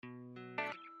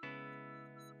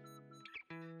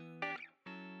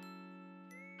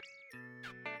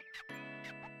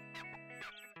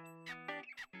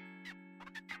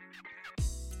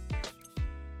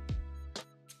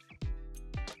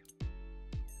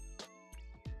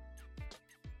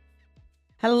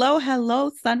Hello, hello,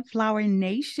 Sunflower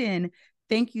Nation.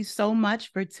 Thank you so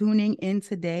much for tuning in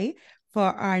today for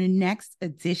our next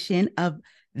edition of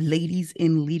Ladies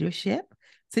in Leadership.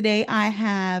 Today, I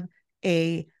have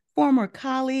a former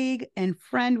colleague and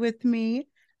friend with me,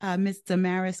 Miss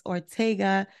Damaris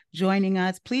Ortega, joining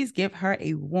us. Please give her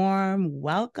a warm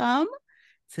welcome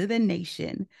to the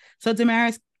nation. So,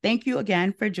 Damaris, thank you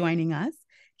again for joining us.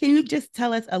 Can you just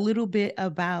tell us a little bit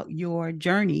about your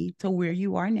journey to where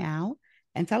you are now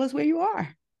and tell us where you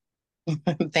are?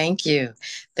 Thank you.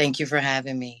 Thank you for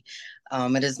having me.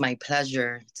 It is my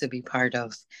pleasure to be part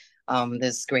of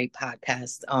this great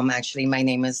podcast. Actually, my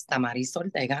name is Damaris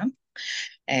Ortega,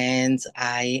 and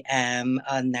I am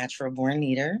a natural born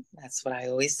leader. That's what I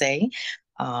always say.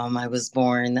 I was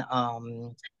born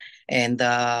in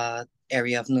the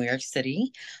area of New York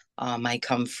City. I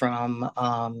come from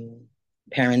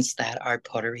parents that are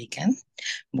Puerto Rican,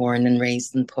 born and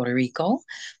raised in Puerto Rico.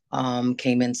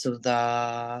 Came into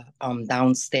the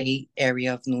downstate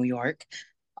area of New York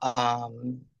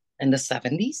um, in the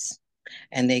 70s.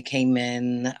 And they came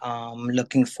in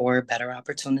looking for better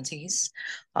opportunities,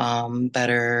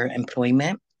 better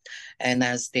employment. And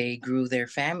as they grew their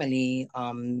family,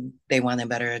 they wanted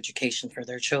better education for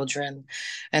their children.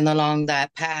 And along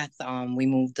that path, we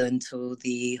moved into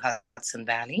the Hudson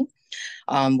Valley,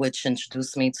 which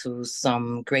introduced me to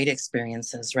some great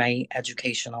experiences, right,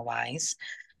 educational wise.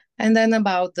 And then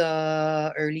about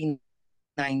the early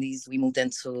 90s, we moved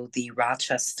into the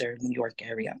Rochester, New York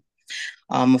area.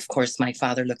 Of course, my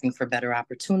father looking for better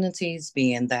opportunities,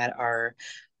 being that our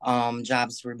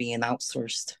jobs were being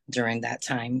outsourced during that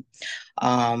time.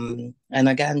 And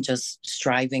again, just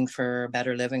striving for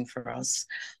better living for us.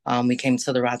 We came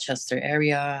to the Rochester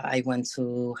area. I went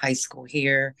to high school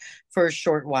here for a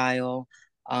short while,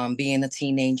 being a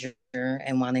teenager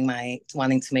and wanting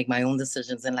to make my own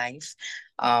decisions in life.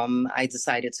 I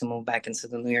decided to move back into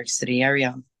the New York City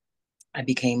area. I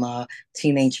became a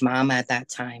teenage mom at that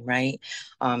time, right?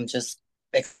 Just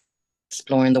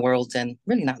exploring the world and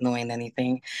really not knowing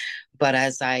anything. But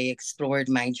as I explored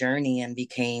my journey and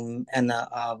became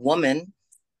a woman,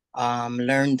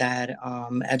 learned that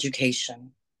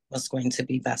education was going to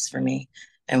be best for me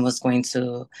and was going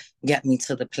to get me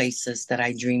to the places that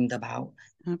I dreamed about.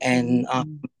 And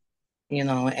Absolutely.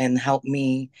 and help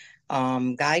me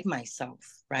guide myself,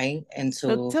 right? So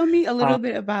Into tell me a um, little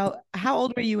bit about how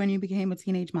old were you when you became a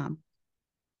teenage mom?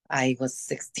 I was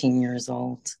 16 years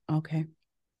old. Okay. Mhm.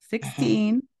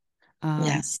 16.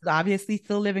 Yes, Obviously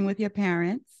still living with your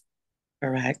parents.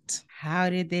 correct. How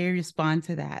did they respond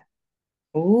to that?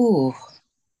 Ooh,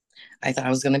 I thought I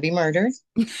was going to be murdered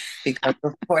because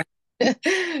of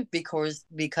course,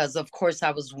 because of course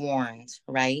I was warned,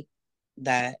 right?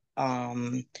 That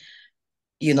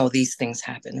these things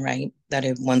happen, right? That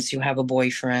if once you have a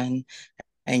boyfriend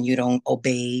and you don't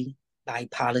obey by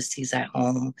policies at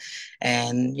home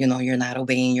and you're not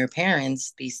obeying your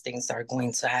parents, these things are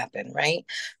going to happen, right?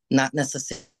 Not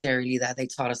necessarily that they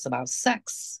taught us about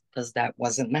sex because that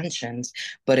wasn't mentioned,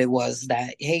 but it was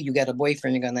that, hey, you get a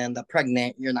boyfriend, you're going to end up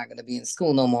pregnant, you're not going to be in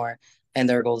school no more, and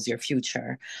there goes your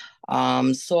future.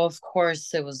 So of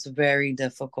course it was very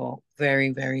difficult, very,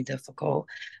 very difficult.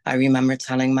 I remember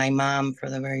telling my mom for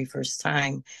the very first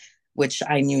time, which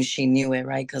I knew she knew it,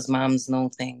 right? Because moms know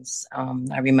things.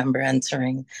 I remember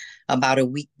entering about a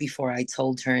week before I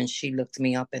told her, and she looked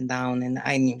me up and down, and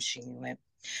I knew she knew it.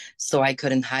 So I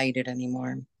couldn't hide it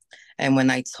anymore. And when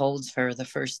I told her, the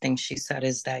first thing she said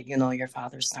is that, your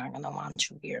father's not going to want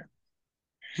you here.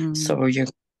 Hmm. So you're,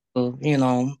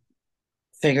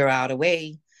 figure out a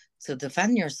way to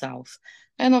defend yourself.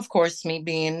 And of course, me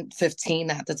being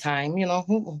 15 at the time,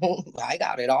 I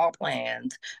got it all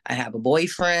planned. I have a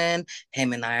boyfriend,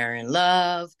 him and I are in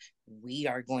love. We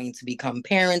are going to become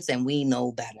parents and we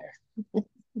know better.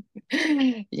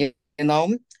 you, you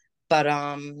know? But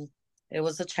it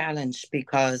was a challenge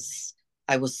because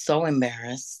I was so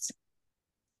embarrassed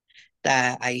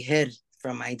that I hid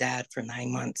from my dad for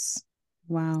 9 months.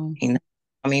 Wow. You know,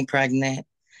 I mean, pregnant.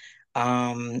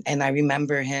 And I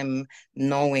remember him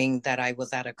knowing that I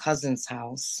was at a cousin's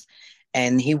house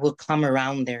and he would come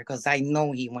around there because I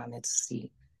know he wanted to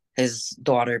see his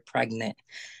daughter pregnant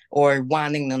or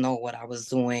wanting to know what I was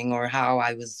doing or how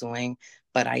I was doing,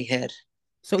 but I hid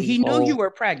So the he knew you whole,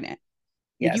 were pregnant.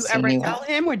 Did you yes, he ever knew. tell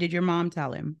him or did your mom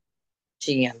tell him?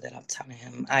 She ended up telling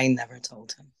him. I never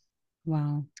told him.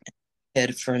 Wow.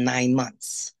 Hid for 9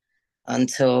 months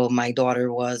until my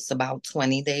daughter was about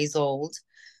 20 days old.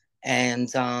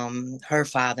 And her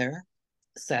father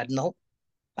said, nope,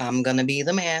 I'm gonna be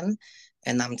the man,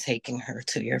 and I'm taking her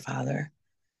to your father.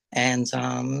 And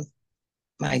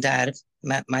my dad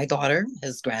met my daughter,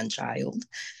 his grandchild.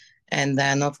 And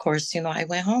then, of course, I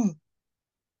went home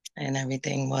and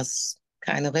everything was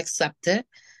kind of accepted.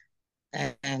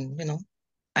 And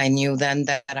I knew then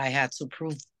that I had to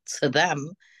prove to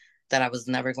them that I was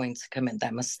never going to commit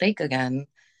that mistake again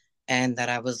and that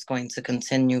I was going to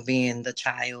continue being the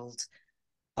child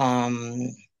um,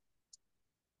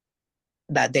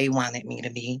 that they wanted me to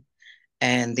be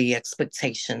and the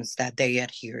expectations that they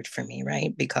adhered for me,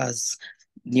 right? Because,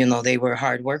 they were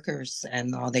hard workers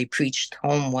and all they preached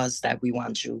home was that we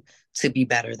want you to be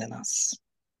better than us.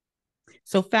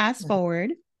 So fast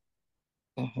forward,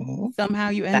 Mm-hmm. somehow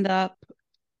you That, end up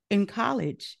in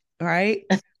college, right?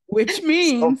 Which so,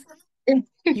 means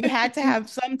you had to have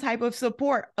some type of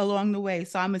support along the way.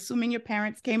 So I'm assuming your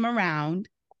parents came around.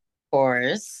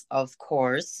 of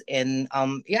course. And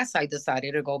yes, I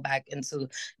decided to go back into,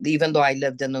 even though I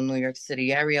lived in the New York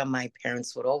City area, my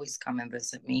parents would always come and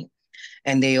visit me.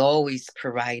 And they always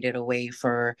provided a way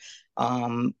for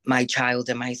my child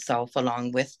and myself,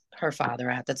 along with her father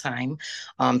at the time,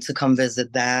 to come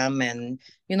visit them. And,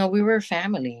 we were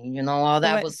family, all So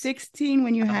that at was. 16,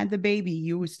 when you um, had the baby,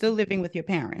 you were still living with your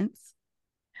parents.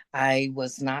 I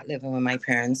was not living with my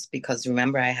parents because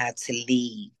remember, I had to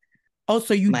leave. Oh,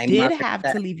 so you My did mother have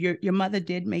said, to leave. Your mother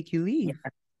did make you yeah, leave.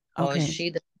 oh, Okay. she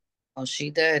did. Oh,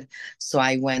 she did. So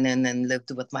I went in and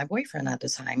lived with my boyfriend at the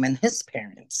time and his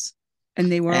parents. And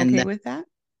they were And okay then with that?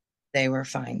 they were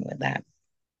fine with that.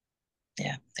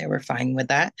 Yeah, they were fine with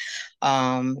that.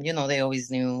 They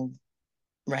always knew,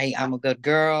 right? I'm a good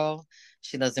girl.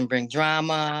 She doesn't bring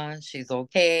drama. She's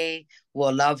okay.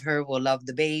 We'll love her. We'll love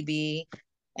the baby.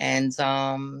 And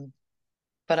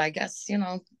but I guess,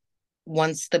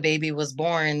 once the baby was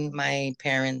born, my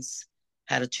parents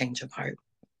had a change of heart.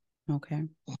 Okay.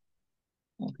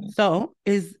 Mhm. So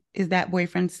is that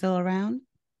boyfriend still around?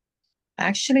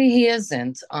 Actually, he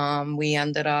isn't. We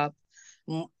ended up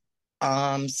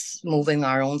moving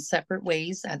our own separate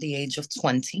ways at the age of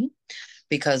 20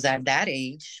 because at that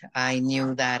age, I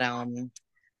knew that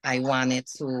I wanted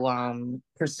to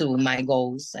pursue my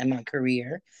goals and my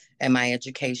career and my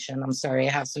education. I'm sorry,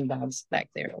 I have some dogs back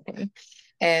there, okay?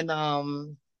 And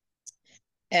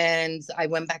I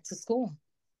went back to school.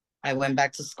 I went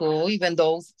back to school, even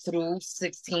though through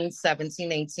 16,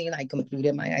 17, 18, I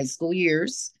completed my high school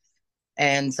years.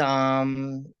 And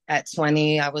at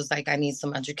 20, I was like, I need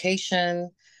some education.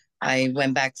 I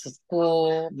went back to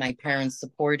school. My parents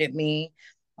supported me.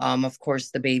 Of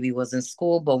course, the baby was in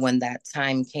school, but when that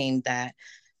time came that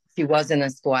she wasn't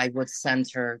in school, I would send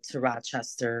her to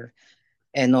Rochester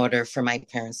in order for my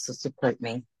parents to support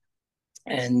me.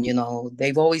 And,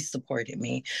 they've always supported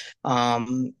me.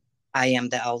 Um, I am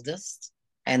the eldest.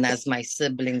 And as my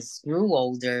siblings grew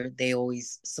older, they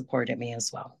always supported me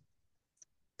as well.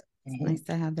 It's Mhm. nice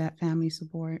to have that family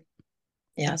support.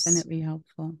 Yes. Definitely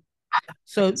helpful.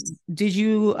 So did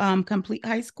you complete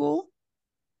high school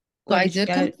So or I did you did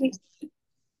get it? complete.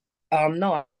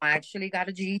 No, I actually got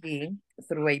a GED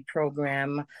through a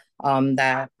program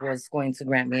that was going to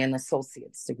grant me an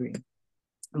associate's degree.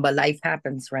 But life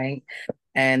happens, right?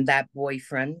 And that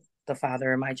boyfriend, the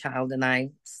father of my child, and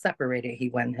I separated. He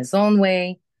went his own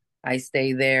way. I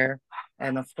stayed there.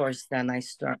 And of course, then I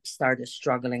started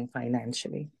struggling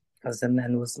financially because then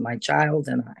it was my child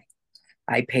and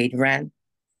I paid rent.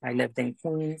 I lived in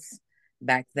Queens.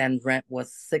 Back then, rent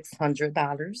was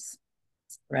 $600,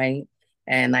 right?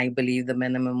 And I believe the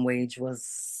minimum wage was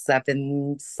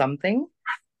seven something.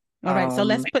 All right, so Um,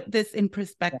 let's put this in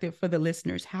perspective for the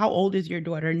listeners. How old is your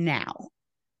daughter now?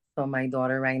 so my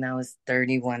daughter right now is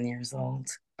 31 years old.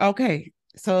 Okay,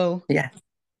 so Yeah.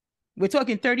 we're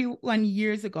talking 31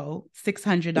 years ago,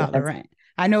 $600 Yes. rent.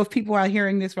 I know if people are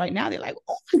hearing this right now, they're like,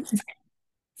 oh,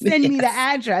 send me the Yes.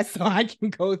 address so I can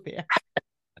go there.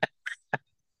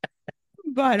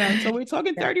 But so we're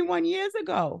talking Yes. 31 years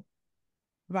ago,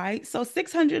 right? So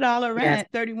 $600 Yes. rent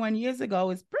 31 years ago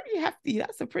is pretty hefty.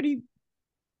 That's a pretty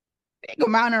big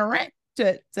amount of rent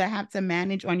to have to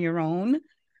manage on your own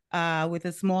with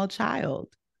a small child.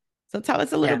 So tell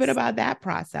us a little bit Yes. about that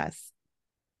process.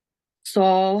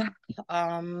 So,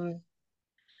 um,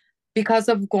 because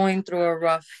of going through a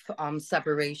rough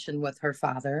separation with her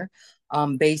father,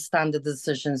 based on the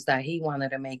decisions that he wanted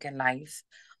to make in life,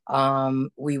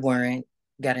 we weren't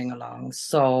getting along.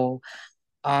 So,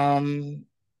 um,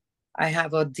 I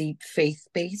have a deep faith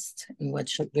based in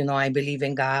which, I believe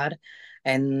in God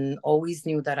and always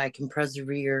knew that I can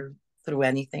persevere through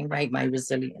anything, right? My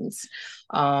resilience.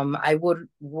 I would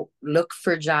look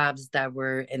for jobs that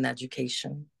were in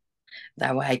education.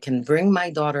 That way I can bring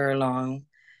my daughter along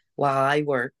while I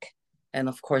work. And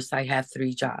of course, I have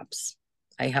three jobs.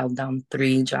 I held down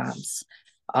three jobs.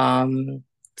 Um,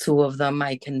 Two of them,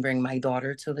 I can bring my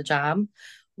daughter to the job.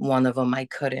 One of them, I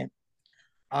couldn't.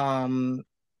 Um,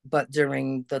 but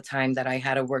during the time that I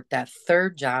had to work that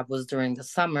third job was during the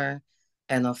summer.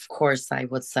 And of course, I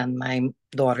would send my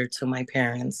daughter to my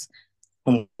parents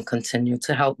who continue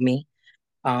to help me.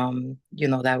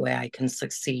 That way I can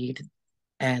succeed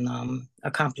and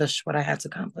accomplish what I had to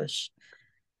accomplish.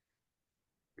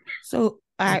 So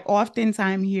I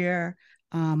oftentimes hear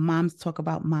moms talk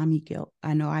about mommy guilt.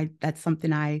 I know that's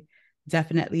something I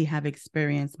definitely have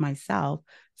experienced myself.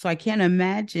 So I can't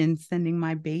imagine sending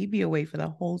my baby away for the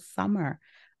whole summer.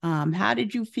 How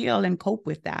did you feel and cope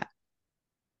with that?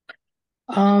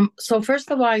 So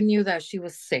first of all, I knew that she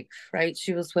was safe, right?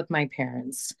 She was with my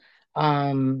parents.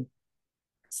 Um,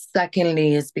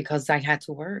 Secondly, is because I had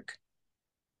to work.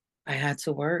 I had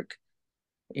to work.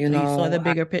 You So you saw the know,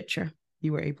 bigger picture.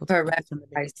 You were able to correct. focus on the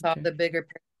I bigger saw picture. the bigger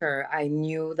picture. I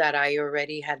knew that I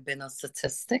already had been a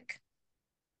statistic,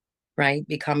 right?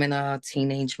 Becoming a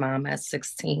teenage mom at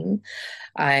 16.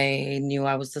 I knew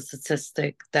I was a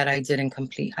statistic that I didn't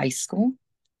complete high school.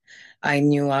 I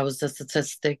knew I was a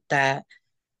statistic that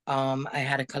I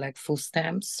had to collect food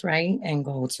stamps, right? And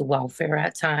go to welfare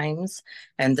at times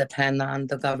and depend on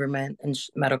the government and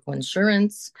medical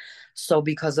insurance. So,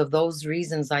 because of those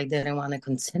reasons, I didn't want to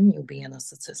continue being a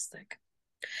statistic.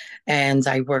 And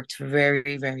I worked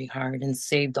very, very hard and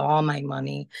saved all my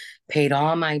money, paid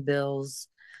all my bills.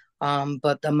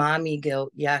 But the mommy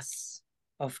guilt, yes,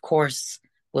 of course,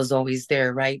 was always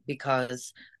there, right?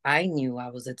 Because I knew I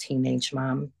was a teenage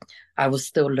mom. I was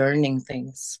still learning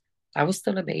things. I was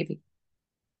still a baby.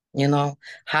 You know,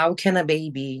 how can a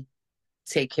baby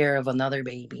take care of another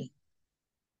baby?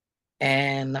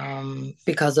 And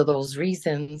because of those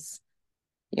reasons,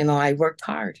 I worked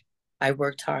hard. I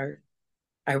worked hard.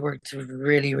 I worked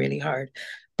really, really hard.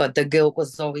 But the guilt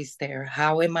was always there.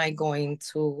 How am I going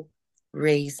to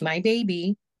raise my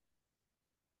baby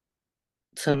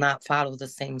to not follow the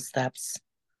same steps,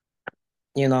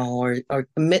 or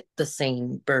commit the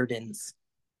same burdens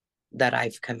that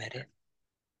I've committed?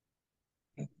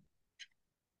 All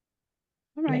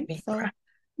Make right. me cry.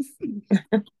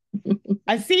 So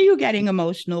I see you getting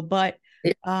emotional, but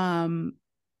um,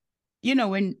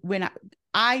 when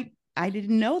I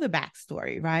didn't know the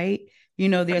backstory, right?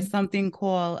 There's something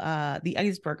called the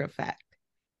iceberg effect.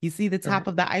 You see the top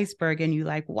of the iceberg and you're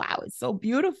like, wow, it's so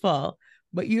beautiful,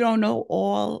 but you don't know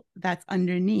all that's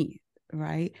underneath,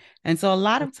 right? And so a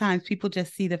lot of times people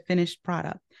just see the finished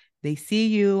product. They see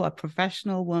you, a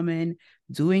professional woman,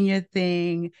 doing your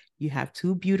thing. You have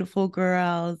two beautiful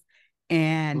girls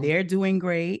and they're doing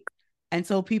great. And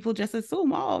so people just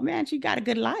assume, oh man, she got a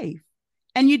good life.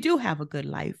 And you do have a good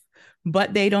life,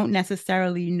 but they don't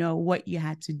necessarily know what you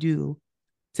had to do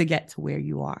to get to where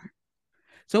you are.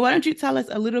 So why don't you tell us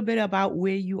a little bit about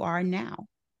where you are now?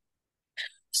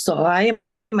 So I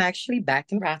am actually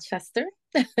back in Rochester,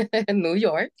 New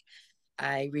York.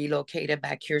 I relocated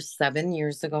back here 7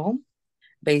 years ago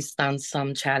based on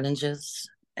some challenges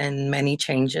and many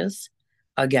changes,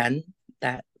 again,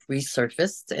 that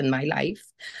resurfaced in my life.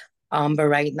 But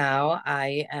right now,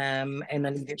 I am in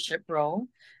a leadership role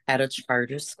at a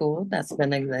charter school that's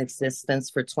been in existence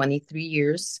for 23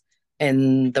 years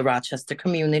in the Rochester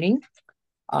community.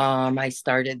 I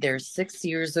started there 6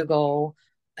 years ago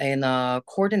in a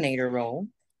coordinator role,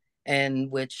 and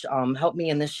which helped me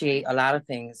initiate a lot of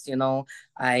things.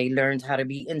 I learned how to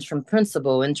be interim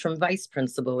principal, interim vice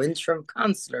principal, interim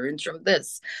counselor, interim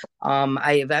this.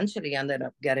 I eventually ended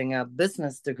up getting a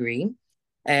business degree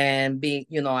and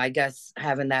I guess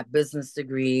having that business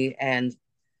degree and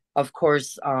of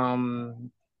course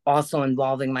also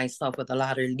involving myself with a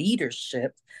lot of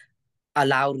leadership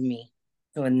allowed me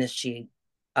to initiate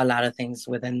a lot of things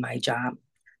within my job.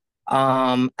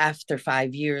 After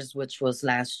 5 years, which was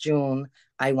last June,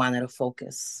 I wanted to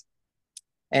focus.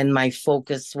 And my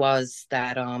focus was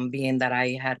that being that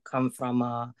I had come from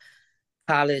a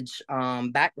college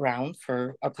background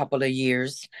for a couple of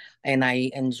years and I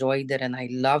enjoyed it and I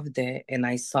loved it and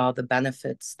I saw the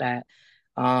benefits that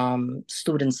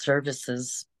student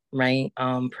services, right,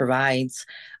 provides.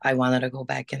 I wanted to go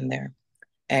back in there.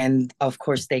 And of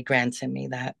course, they granted me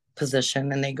that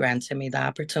position and they granted me the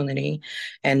opportunity.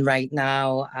 And right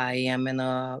now, I am in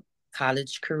a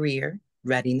college career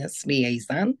readiness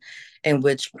liaison, in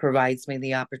which provides me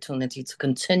the opportunity to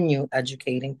continue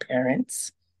educating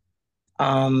parents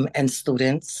and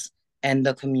students and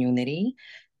the community.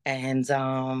 And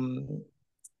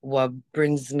what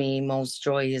brings me most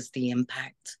joy is the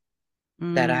impact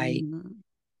that I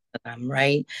Mm,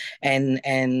 right?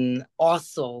 And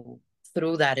also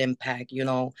through that impact,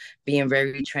 being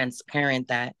very transparent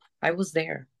that I was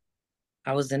there.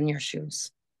 I was in your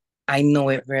shoes. I know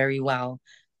it very well.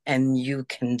 And you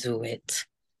can do it.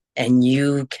 And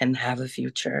you can have a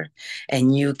future.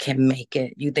 And you can make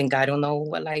it. You think I don't know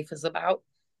what life is about?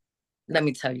 Let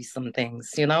me tell you some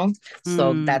things, you know?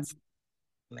 So Mm, that's,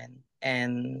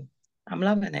 and I'm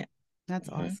loving it. that's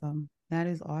Mhm. awesome. That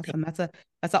is awesome.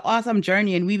 That's an awesome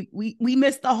journey. And we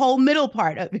missed the whole middle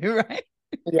part of it, right?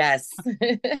 Yes.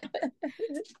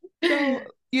 So,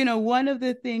 one of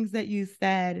the things that you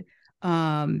said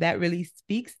that really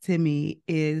speaks to me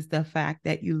is the fact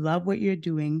that you love what you're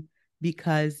doing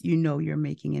because you know you're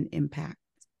making an impact.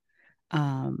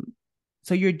 Um,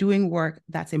 so you're doing work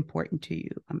that's important to you,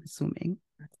 I'm assuming.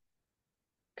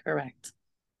 Correct.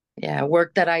 Yeah,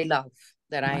 work that I love,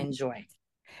 that I Right. enjoy.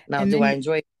 Now, And do then I you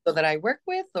enjoy people that I work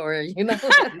with, or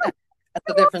that's a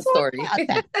we'll different talk story. about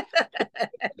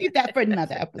that. Leave that for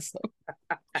another episode.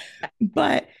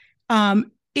 But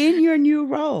in your new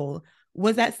role,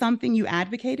 was that something you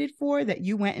advocated for that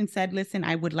you went and said, listen,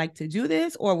 I would like to do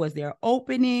this? Or was there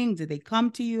opening? Did they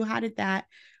come to you? How did that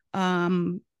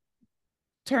um,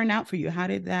 turn out for you? How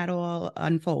did that all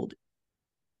unfold?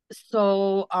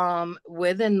 So,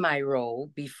 within my role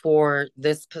before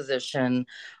this position,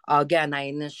 again, I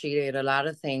initiated a lot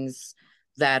of things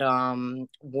that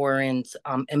weren't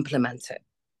implemented.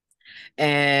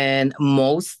 And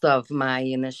most of my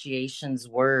initiations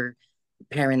were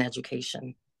parent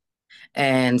education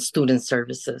and student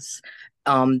services,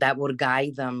 that would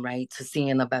guide them right to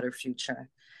seeing a better future.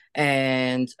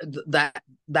 And that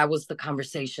was the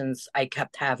conversations I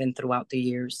kept having throughout the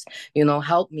years.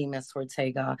 Help me, Miss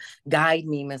Ortega. Guide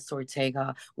me, Miss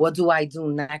Ortega. What do I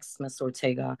do next, Miss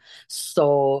Ortega?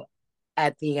 So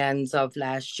at the end of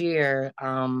last year,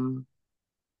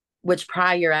 which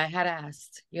prior I had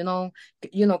asked,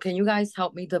 can you guys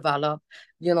help me develop?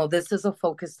 This is a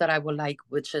focus that I would like,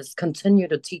 which is continue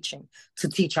to teach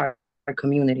our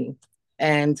community.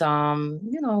 And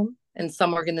in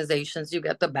some organizations you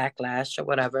get the backlash or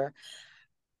whatever.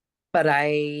 But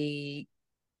I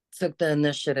took the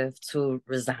initiative to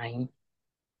resign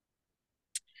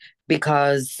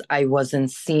because I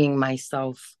wasn't seeing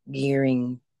myself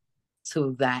gearing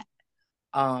to that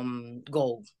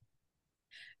goal.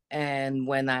 And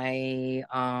when I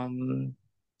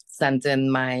sent in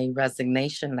my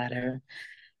resignation letter,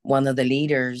 one of the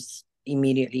leaders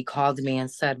immediately called me and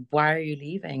said, "Why are you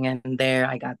leaving?" And there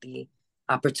I got the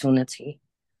opportunity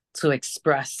to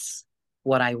express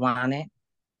what I wanted,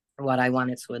 what I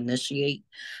wanted to initiate,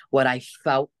 what I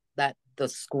felt that the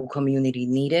school community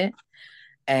needed.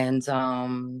 And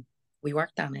we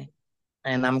worked on it.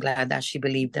 And I'm glad that she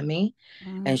believed in me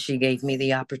Wow. and she gave me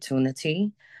the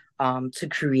opportunity to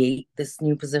create this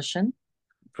new position,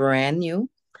 brand new,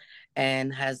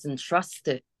 and has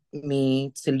entrusted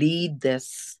me to lead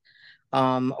this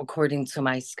according to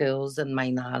my skills and my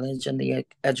knowledge and the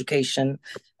education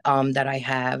that I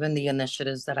have and the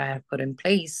initiatives that I have put in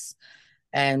place.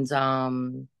 And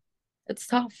it's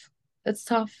tough. It's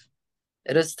tough.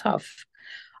 It is tough.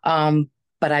 Um,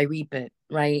 but I reap it,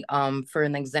 right? For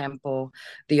an example,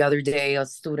 the other day, a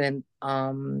student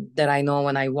that I know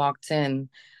when I walked in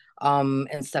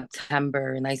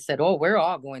September, and I said, "Oh, we're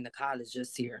all going to college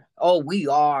this year. Oh, we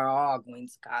are all going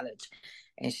to college."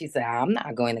 And she said, "I'm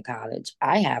not going to college.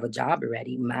 I have a job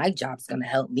already. My job's going to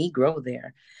help me grow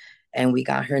there." And we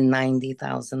got her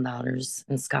 $90,000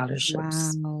 in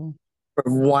scholarships Wow. for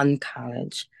one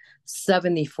college,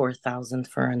 74,000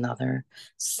 for another,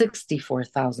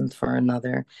 64,000 for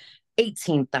another,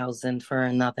 18,000 for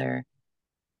another.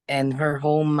 And her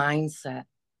whole mindset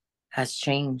has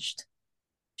changed.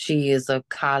 She is a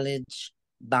college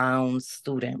bound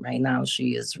student right now.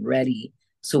 She is ready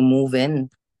to move in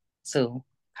to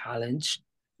college,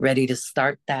 ready to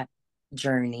start that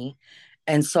journey.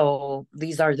 And so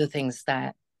these are the things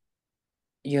that,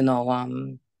 you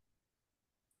know,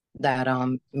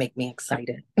 make me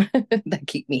excited, that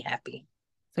keep me happy.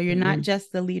 So you're not Mm-hmm.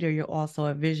 just the leader, you're also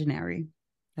a visionary.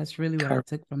 That's really what I Correct.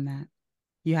 took from that.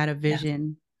 You had a Yeah.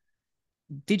 vision.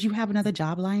 Did you have another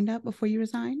job lined up before you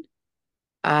resigned?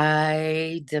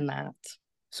 I did not.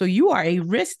 So you are a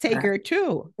risk taker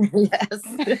too.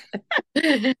 Yes.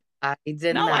 I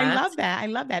did No, I not. love that. I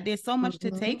love that. There's so much to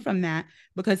take Mhm. from that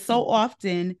because so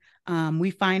often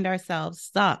we find ourselves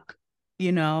stuck,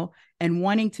 and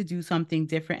wanting to do something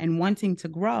different and wanting to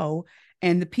grow.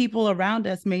 And the people around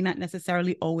us may not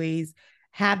necessarily always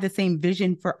have the same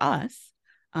vision for us.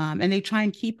 And they try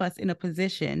and keep us in a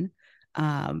position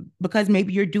because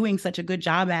maybe you're doing such a good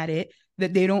job at it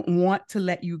that they don't want to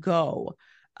let you go.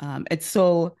 And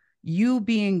so you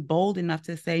being bold enough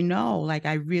to say, no, like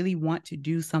I really want to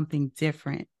do something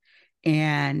different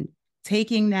and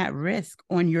taking that risk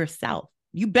on yourself.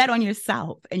 you bet on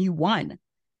yourself and you won.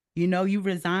 You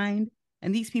resigned,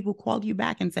 and these people called you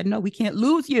back and said, no, we can't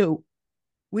lose you.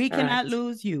 We cannot Correct.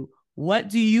 lose you. What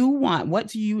do you want? What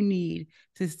do you need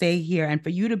to stay here? And for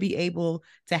you to be able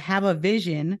to have a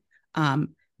vision,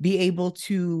 be able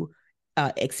to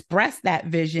express that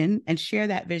vision and share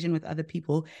that vision with other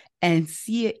people and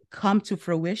see it come to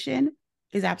fruition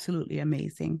is absolutely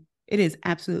amazing. It is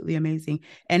absolutely amazing.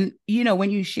 And,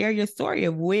 when you share your story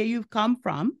of where you've come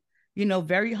from,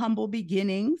 very humble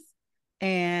beginnings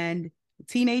and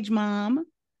teenage mom,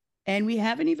 and we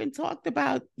haven't even talked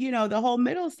about, the whole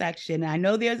middle section. I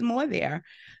know there's more there.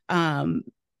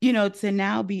 To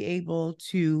now be able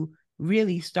to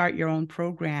really start your own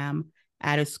program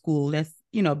at a school that's,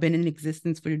 been in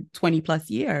existence for 20 plus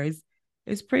years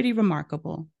is pretty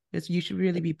remarkable. You should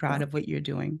really be proud of what you're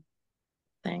doing.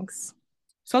 Thanks.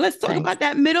 So let's talk about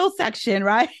that middle section,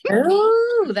 right?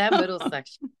 Oh, that middle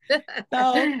section.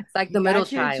 So it's like the you middle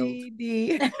got your child.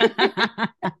 GED.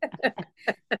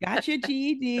 Got your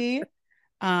GED.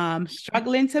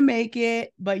 Struggling to make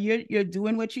it, but you're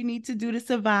doing what you need to do to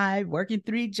survive, working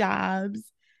 3 jobs.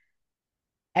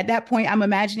 At that point, I'm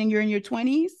imagining you're in your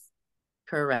 20s.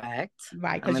 Correct.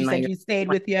 Right, because you said you stayed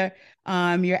with your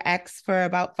ex for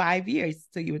about 5 years,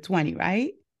 so you were 20,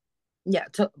 right? Yeah,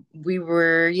 we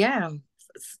were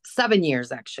 7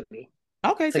 years actually.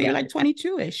 Okay, so you're Together. like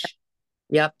 22-ish.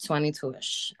 Yep,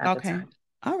 22-ish at the Okay. time.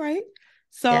 All right.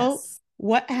 So Yes.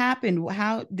 what happened?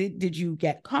 How did you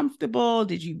get comfortable?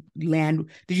 Did you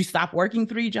stop working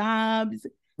 3 jobs?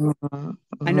 Mhm,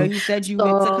 I know mhm. you said you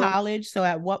went to So college. So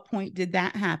at what point did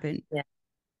that happen? yeah,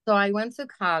 so I went to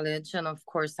college, and of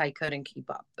course I couldn't keep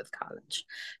up with college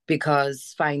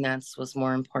because finance was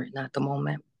more important at the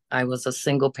moment. I was a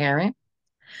single parent.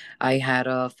 I had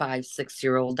a 5, 6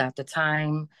 year old at the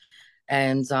time,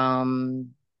 and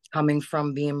coming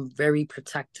from being very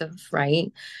protective,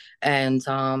 right? And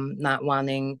not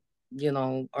wanting,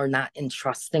 or not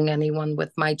entrusting anyone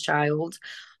with my child.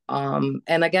 And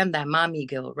again, that mommy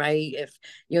guilt, right?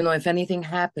 If anything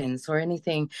happens or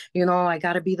anything, I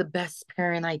got to be the best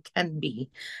parent I can be,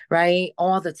 right?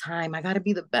 All the time. I got to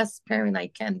be the best parent I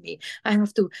can be. I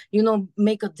have to,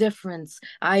 make a difference.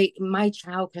 My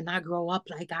child cannot grow up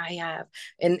like I have.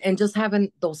 And just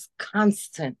having those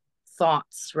constant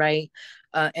thoughts, right?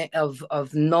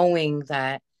 Of knowing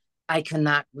that I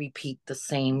cannot repeat the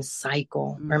same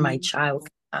cycle, or my Mm-hmm. child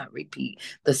cannot repeat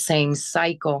the same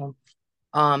cycle.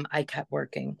 I kept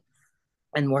working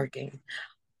and working.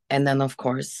 And then, of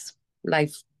course,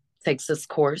 life takes its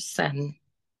course, and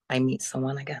I meet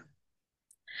someone again.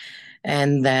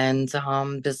 And then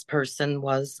this person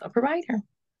was a provider,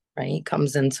 right?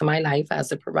 Comes into my life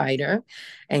as a provider,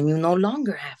 and you no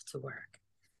longer have to work.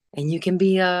 And you can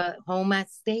be a home at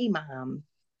stay mom.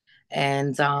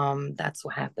 And that's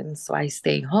what happened. So I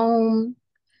stayed home,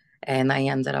 and I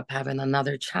ended up having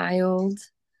another child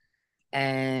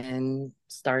and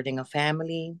starting a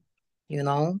family, you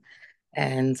know,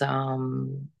 and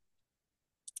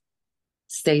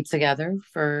stayed together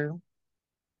for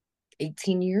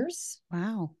 18 years.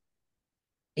 Wow.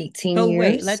 18 So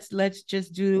wait, years. let's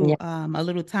just do Yeah. a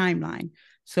little timeline.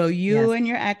 So you Yes. and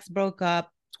your ex broke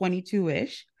up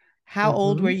 22-ish. How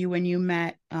old were Mm-hmm. you when you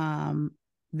met the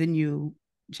new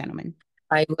gentleman?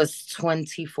 I was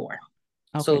 24.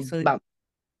 Okay, So so about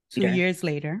 2 later. years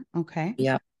later. Okay.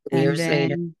 Yeah. And Years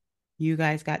later. then you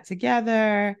guys got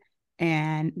together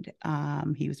and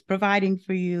he was providing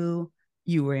for you.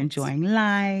 You were Yes. enjoying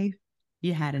life.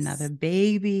 You had another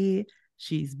baby.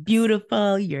 She's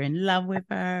beautiful. You're in love with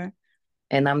her.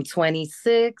 And I'm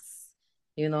 26.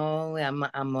 I'm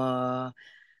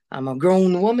a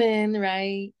grown woman,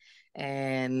 right?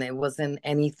 And it wasn't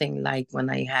anything like when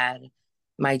I had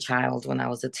my child when I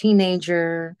was a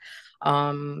teenager.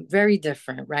 Very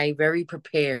different, right? Very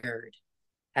prepared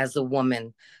as a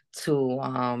woman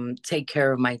to take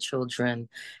care of my children,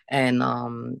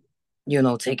 and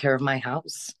take care of my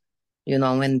house,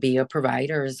 and be a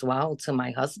provider as well to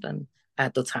my husband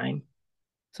at the time.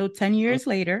 So 10 years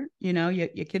later, your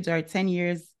kids are 10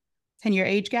 years, 10-year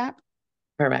age gap.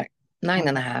 Correct. Nine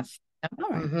and a Okay. half. Yep. All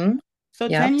right. Mm-hmm. So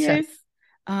 10 Yep. years,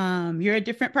 you're a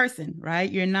different person,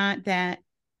 right? You're not that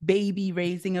baby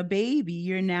raising a baby.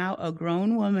 You're now a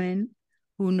grown woman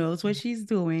who knows what she's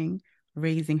doing,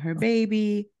 raising her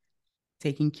baby,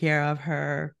 taking care of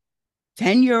her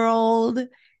 10-year-old,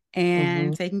 Mm-hmm.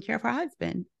 and taking care of her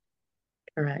husband.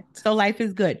 Correct. So life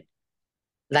is good.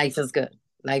 Life is good.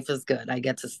 Life is good. I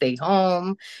get to stay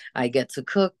home. I get to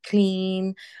cook,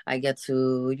 clean. I get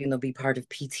to, be part of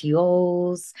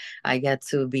PTOs. I get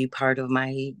to be part of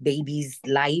my baby's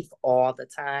life all the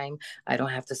time. I don't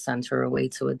have to send her away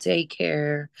to a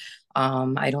daycare.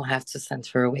 I don't have to send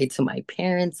her away to my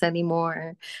parents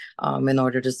anymore in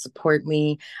order to support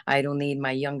me. I don't need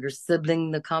my younger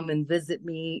sibling to come and visit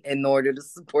me in order to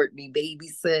support me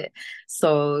babysit.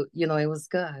 So, it was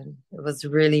good. It was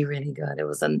really, really good. It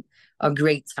was a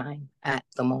great time at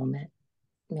the moment.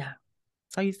 Yeah.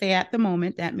 So you say at the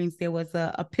moment, that means there was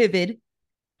a pivot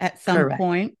at some Correct.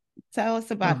 point. Tell us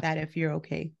about Mm. that if you're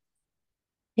okay.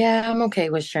 Yeah, I'm okay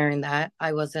with sharing that.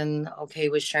 I wasn't okay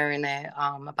with sharing it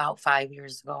about 5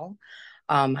 years ago.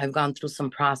 I've gone through some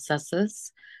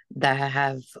processes that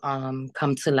have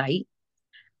come to light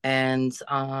and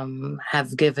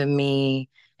have given me,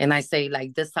 and I say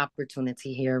like this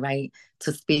opportunity here, right,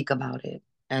 to speak about it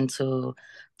and to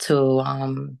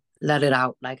let it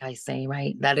out, like I say,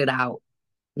 right, let it out.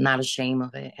 Not ashamed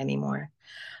of it anymore.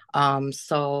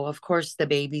 So of course the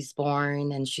baby's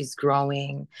born and she's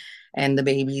growing, and the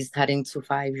baby's heading to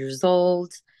 5 years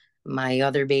old. My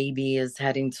other baby is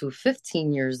heading to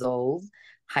 15 years old,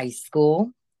 high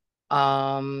school.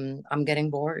 I'm getting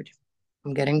bored.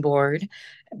 I'm getting bored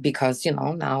because,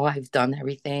 now I've done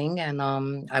everything and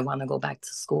I want to go back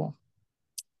to school.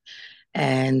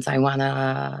 And I want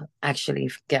to actually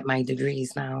get my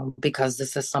degrees now because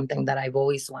this is something that I've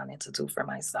always wanted to do for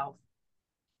myself.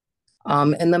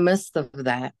 In the midst of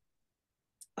that,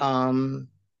 um,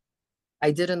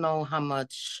 I didn't know how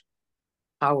much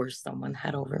power someone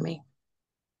had over me,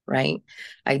 right?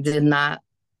 I did not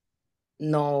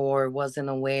know or wasn't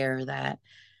aware that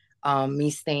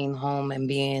me staying home and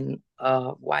being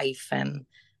a wife and,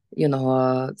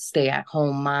 a stay at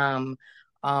home mom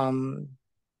um,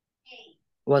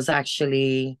 was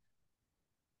actually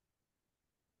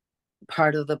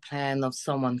part of the plan of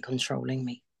someone controlling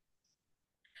me.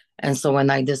 And so when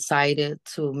I decided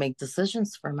to make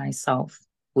decisions for myself,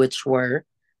 which were,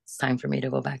 it's time for me to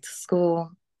go back to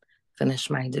school, finish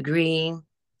my degree.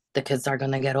 The kids are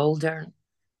going to get older.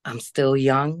 I'm still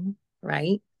young,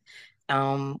 right?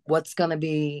 What's going to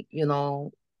be,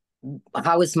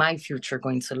 how is my future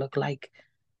going to look like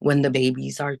when the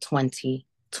babies are 20,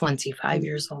 25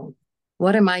 years old?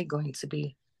 What am I going to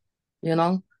be? You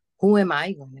know, who am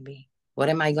I going to be? What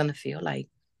am I going to feel like?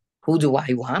 Who do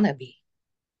I want to be?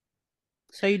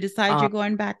 So you decide Um, you're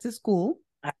going back to school.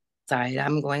 I decided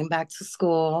I'm going back to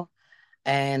school,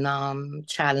 and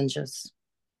challenges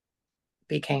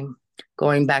became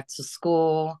going back to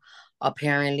school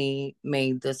apparently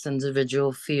made this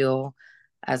individual feel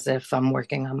as if I'm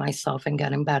working on myself and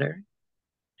getting better.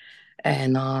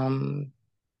 And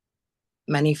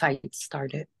many fights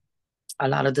started, a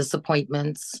lot of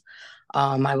disappointments.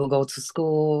 I will go to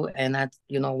school, and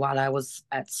while I was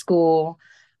at school,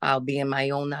 I'll be in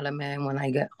my own element. When I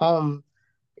get home,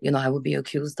 I would be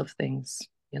accused of things.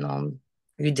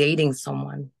 You're dating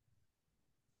someone.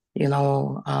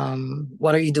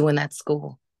 What are you doing at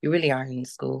school? You really aren't in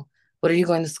school. What are you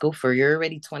going to school for? You're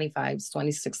already 25,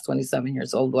 26, 27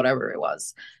 years old, whatever it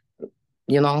was.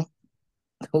 You know,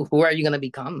 who are you going to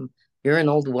become? You're an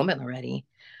old woman already.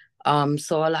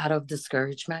 So a lot of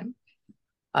discouragement,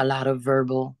 a lot of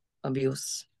verbal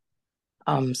abuse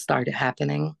started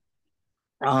happening.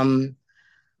 Um,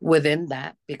 Within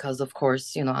that, because of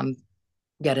course, I'm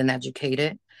getting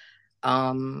educated.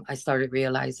 I started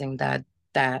realizing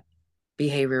that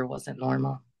behavior wasn't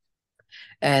normal.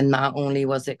 And not only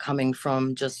was it coming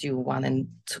from just you wanting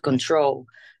to control,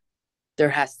 there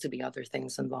has to be other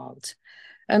things involved.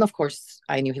 And of course,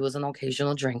 I knew he was an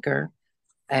occasional drinker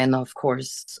and, of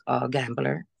course, a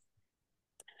gambler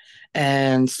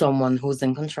and someone who's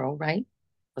in control, right?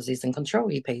 Because he's in control.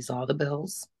 He pays all the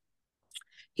bills.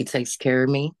 He takes care of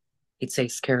me. He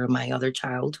takes care of my other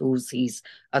child, who's he's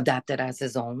adapted as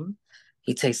his own.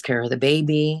 He takes care of the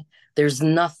baby. There's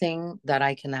nothing that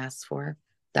I can ask for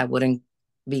that wouldn't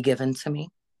be given to me.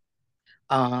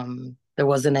 There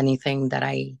wasn't anything that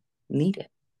I needed.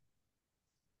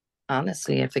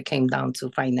 Honestly, if it came down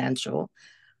to financial,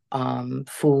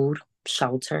 food,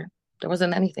 shelter, there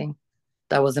wasn't anything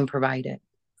that wasn't provided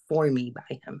for me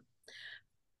by him.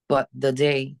 But the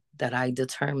day that I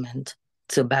determined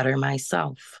to better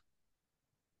myself,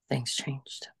 things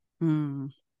changed. Mm.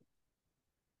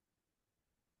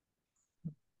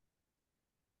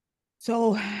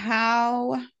 So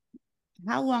how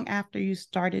long after you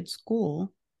started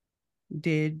school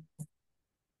did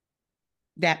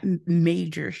that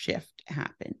major shift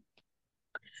happen?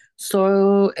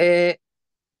 So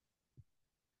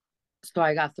so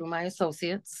I got through my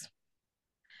associates,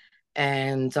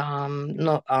 and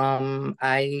no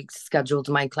I scheduled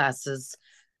my classes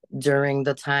during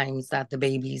the times that the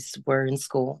babies were in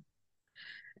school.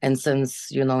 And since,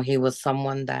 he was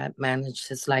someone that managed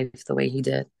his life the way he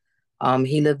did,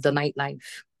 he lived the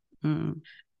nightlife. Mm.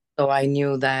 So I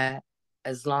knew that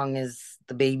as long as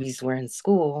the babies were in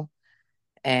school,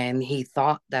 and he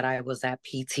thought that I was at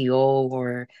PTO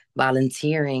or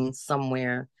volunteering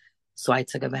somewhere. So I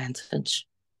took advantage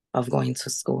of going to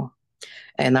school.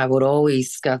 And I would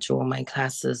always schedule my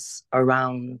classes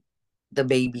around the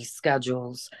baby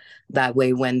schedules. That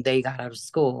way, when they got out of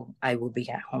school, I would be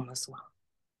at home as well.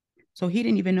 So he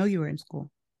didn't even know you were in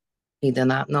school. He did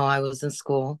not know I was in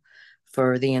school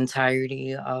for the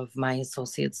entirety of my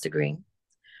associate's degree.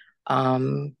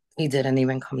 He didn't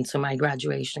even come to my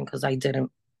graduation because I didn't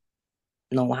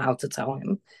know how to tell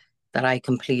him that I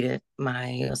completed my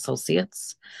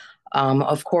associates.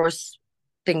 Of course,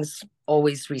 things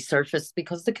always resurface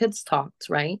because the kids talked,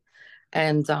 right?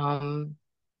 And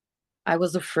I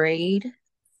was afraid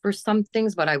for some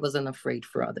things, but I wasn't afraid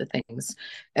for other things.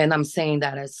 And I'm saying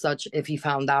that as such, if he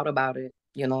found out about it,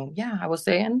 yeah, I was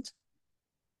saying,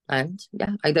 and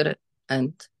yeah, I did it.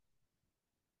 And,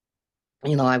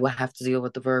 I would have to deal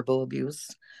with the verbal abuse.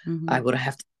 Mm-hmm. I would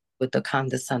have to deal with the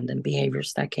condescending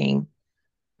behaviors that came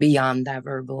beyond that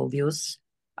verbal abuse.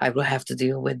 I would have to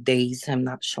deal with days him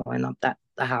not showing up at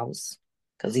the house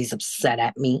because he's upset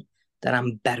at me that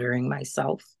I'm bettering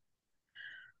myself.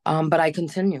 But I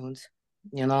continued,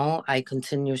 I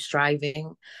continued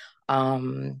striving.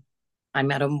 Um, I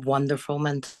met a wonderful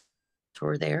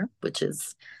mentor there, which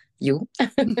is you.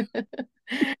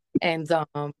 and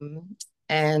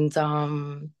and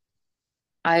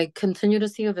I continue to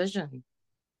see a vision.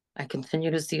 I continue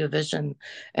to see a vision.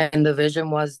 And the vision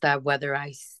was that whether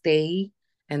I stay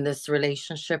in this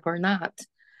relationship or not,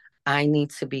 I need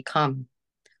to become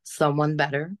someone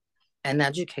better and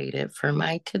educated for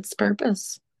my kids'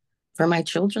 purpose, for my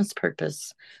children's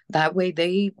purpose. That way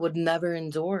they would never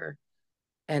endure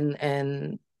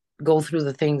and go through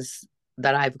the things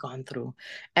that I've gone through.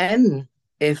 And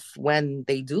if when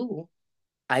they do,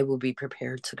 I will be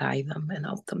prepared to guide them and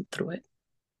help them through it.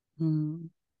 Mm-hmm.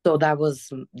 So that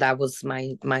was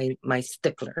my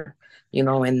stickler,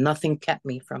 and nothing kept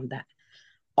me from that.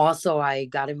 Also, I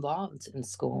got involved in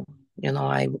school.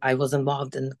 I was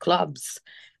involved in clubs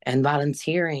and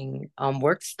volunteering,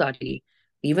 work study,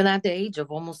 even at the age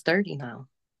of almost 30 now,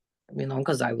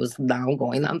 because I was now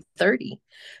going on 30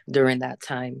 during that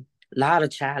time. A lot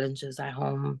of challenges at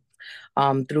home.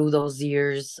 Through those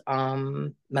years,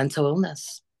 mental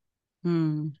illness,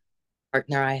 Mm-hmm.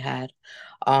 partner I had,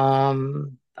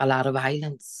 a lot of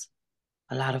violence,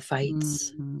 a lot of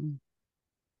fights, Mm-hmm.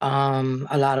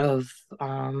 a lot of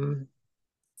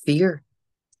fear.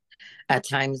 At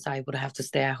times, I would have to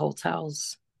stay at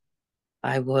hotels.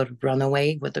 I would run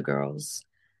away with the girls,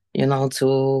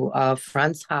 to a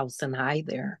friend's house and hide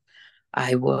there.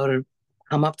 I would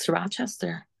come up to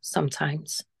Rochester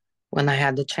sometimes when I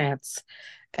had the chance.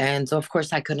 And of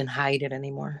course, I couldn't hide it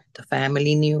anymore. The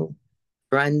family knew,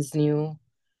 friends knew.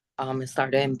 It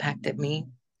started impacted me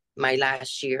my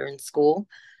last year in school.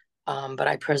 But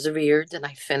I persevered and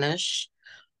I finished.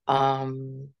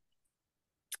 Um,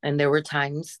 and there were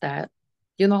times that,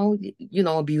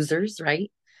 abusers, right?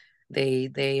 They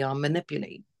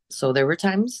manipulate. So there were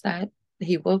times that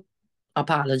he would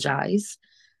apologize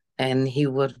and he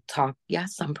would talk,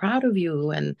 yes, I'm proud of you,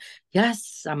 and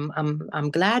yes, I'm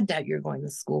glad that you're going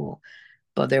to school.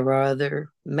 But there were other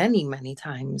many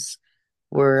times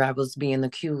where I was being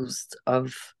accused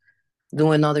of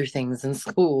doing other things in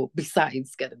school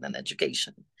besides getting an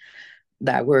education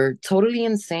that were totally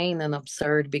insane and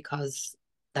absurd because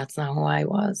that's not who I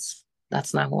was.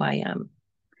 That's not who I am.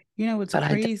 What's But I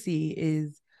did. crazy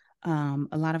is a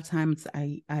lot of times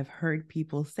I've heard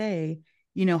people say,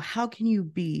 how can you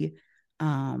be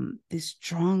this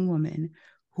strong woman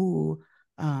who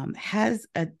has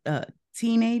a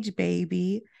teenage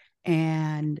baby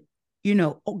and,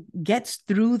 gets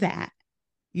through that,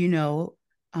 you know,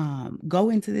 go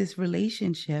into this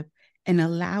relationship and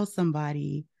allow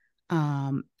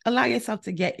yourself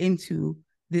to get into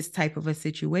this type of a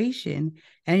situation.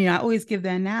 And, I always give the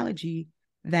analogy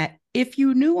that if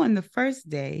you knew on the first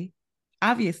day,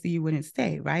 obviously you wouldn't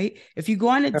stay, right? If you go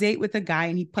on a date with a guy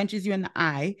and he punches you in the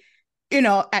eye,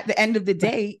 at the end of the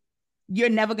day, you're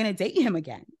never going to date him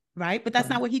again, right? But that's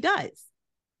not what he does.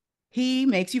 He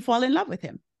makes you fall in love with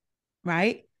him,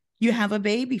 right? You have a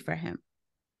baby for him,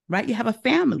 right? You have a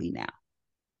family now.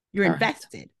 You're Correct.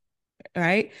 invested,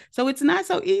 right? So it's not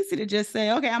so easy to just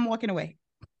say, okay, I'm walking away.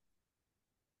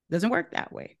 Doesn't work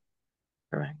that way.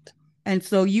 Correct. And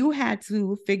so you had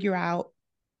to figure out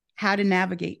how to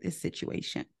navigate this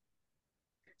situation.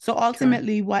 So Correct.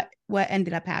 ultimately, what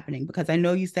ended up happening? Because I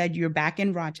know you said you're back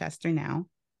in Rochester now.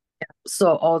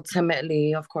 So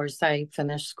ultimately, of course, I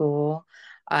finished school.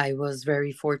 I was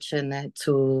very fortunate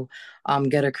to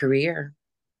get a career.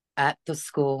 at the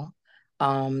school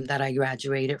that I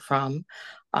graduated from,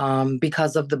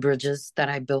 because of the bridges that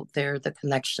I built there, the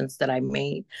connections that I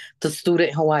made, the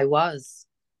student who I was,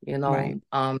 you know, Right.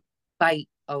 spite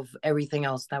of everything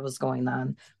else that was going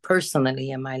on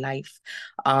personally in my life.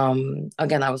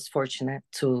 Again, I was fortunate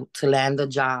to land a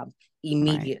job Right.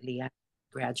 immediately after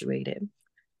I graduated.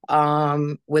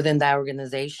 Within that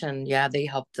organization, yeah, they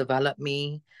helped develop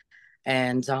me,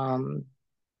 and I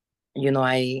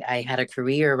had a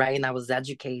career, right, and I was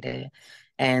educated,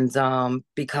 and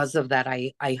because of that,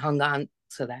 I hung on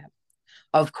to that.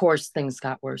 Of course, things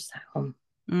got worse at home.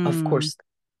 Of Mm. course,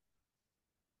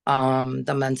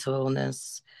 the mental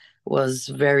illness was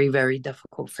very, very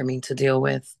difficult for me to deal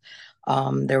with.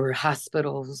 There were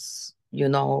hospitals,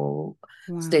 Wow.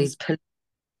 stays,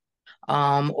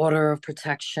 order of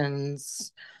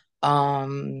protections,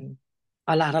 um,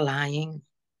 a lot of lying,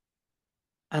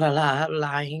 a lot of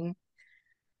lying.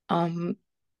 Um,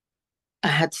 I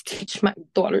had to teach my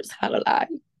daughters how to lie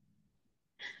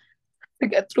to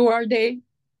get through our day.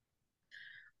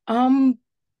 Um,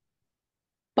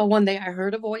 but one day I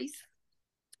heard a voice,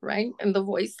 right? And the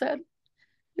voice said,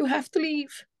 "You have to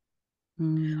leave,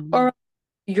 Mm. or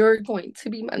you're going to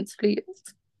be mentally ill."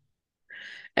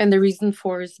 And the reason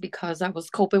for is because I was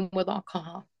coping with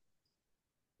alcohol.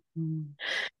 Mm.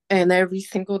 And every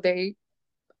single day,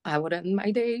 I would end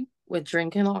my day with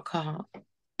drinking alcohol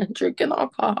and drinking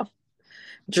alcohol.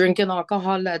 Drinking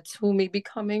alcohol led to me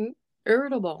becoming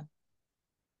irritable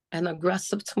and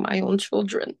aggressive to my own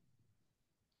children.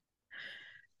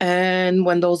 And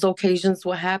when those occasions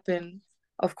would happen,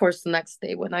 of course, the next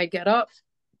day when I get up,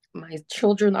 my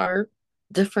children are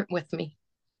different with me.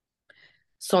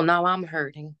 So now I'm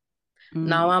hurting.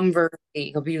 Now Mm. I'm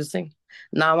verbally abusing.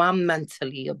 Now I'm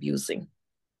mentally abusing.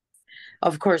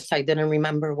 Of course, I didn't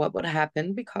remember what would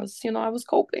happen because, I was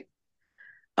coping.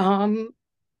 Um,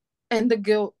 and the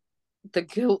guilt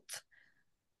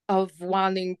of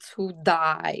wanting to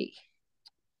die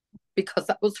because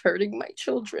I was hurting my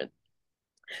children.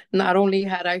 Not only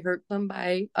had I hurt them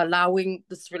by allowing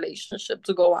this relationship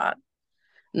to go on,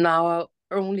 now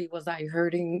only was I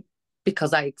hurting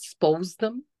because I exposed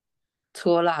them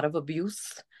to a lot of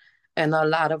abuse and a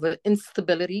lot of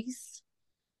instabilities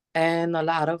and a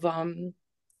lot of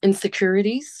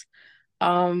insecurities.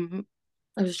 Um,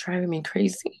 it was driving me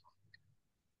crazy.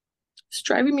 It's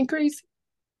driving me crazy.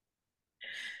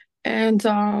 And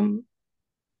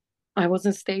I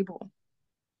wasn't stable.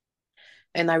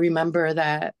 And I remember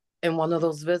that in one of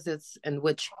those visits in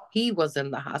which he was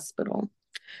in the hospital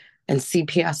and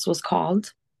CPS was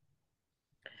called,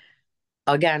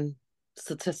 again,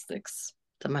 statistics,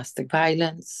 domestic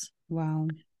violence. Wow.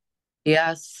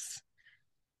 Yes,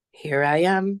 here I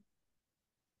am.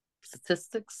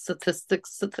 Statistics,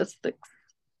 statistics, statistics.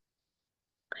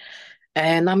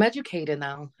 And I'm educated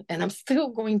now and I'm still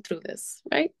going through this,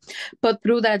 right? But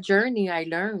through that journey, I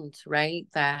learned, right,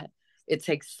 that it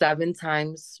takes 7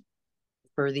 times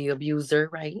for the abuser,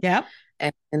 right? Yep.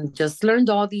 And just learned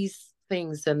all these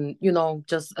things and,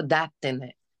 just adapting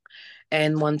it.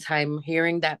 And one time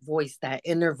hearing that voice, that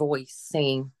inner voice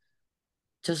saying,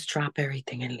 just drop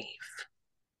everything and leave.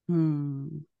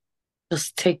 Mm.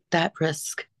 Just take that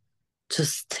risk.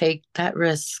 Just take that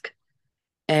risk.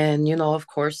 And, of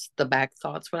course, the back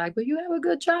thoughts were like, but you have a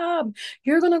good job.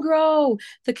 You're going to grow.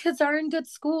 The kids are in good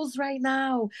schools right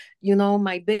now.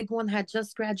 My big one had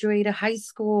just graduated high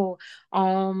school.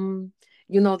 The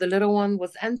little one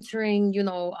was entering,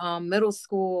 middle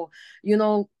school.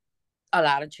 A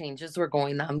lot of changes were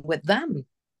going on with them,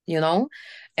 you know?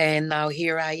 And now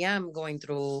here I am going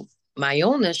through my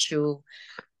own issue.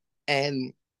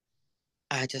 And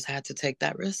I just had to take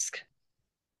that risk.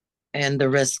 And the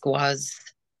risk was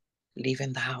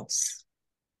leaving the house.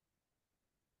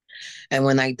 And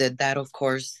when I did that, of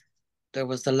course, there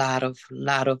was a lot of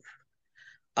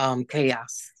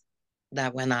chaos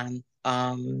that went on.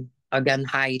 Again,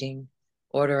 hiding,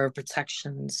 order of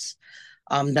protections,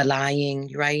 the lying,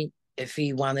 right? If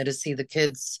he wanted to see the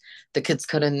kids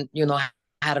couldn't,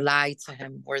 had to lie to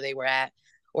him where they were at,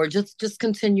 or just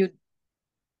continued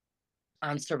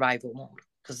on survival mode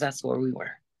because that's where we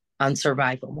were, on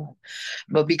survival mode.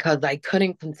 But because I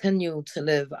couldn't continue to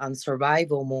live on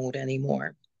survival mode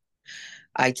anymore,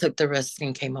 I took the risk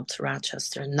and came up to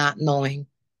Rochester, not knowing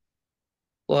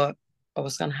what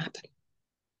was going to happen.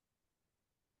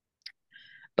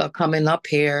 But coming up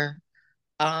here,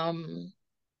 um,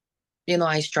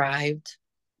 I strived,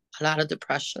 a lot of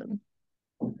depression,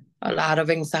 a lot of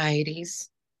anxieties,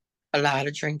 a lot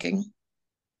of drinking,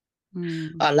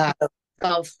 Mm. a lot of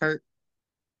self hurt,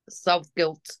 self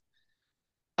guilt,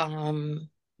 um,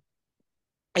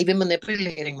 even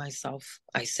manipulating myself.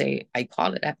 I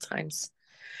call it at times.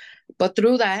 But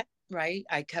through that, right,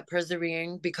 I kept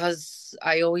persevering because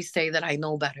I always say that I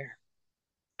know better.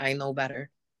 I know better.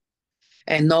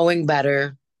 And knowing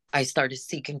better, I started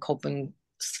seeking coping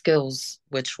skills,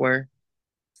 which were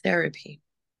therapy,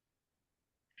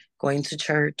 going to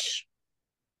church,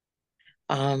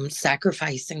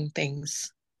 sacrificing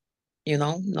things.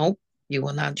 Nope, you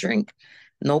will not drink.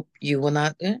 Nope, you will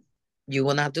not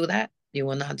do that. You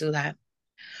will not do that.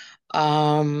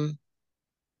 Um,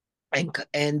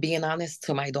 and being honest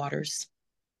to my daughters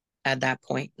at that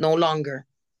point, no longer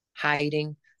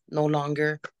hiding, no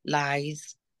longer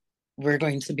lies. We're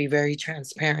going to be very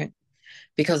transparent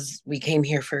because we came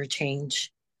here for a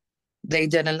change. They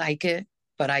didn't like it,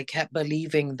 but I kept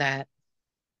believing that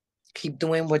keep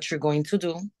doing what you're going to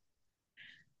do,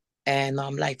 and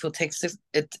life will take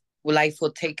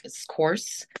its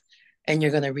course, and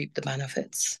you're going to reap the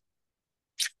benefits.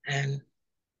 And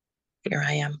here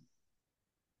I am.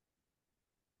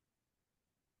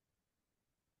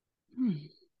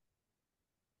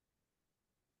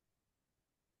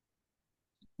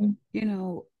 You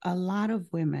know, a lot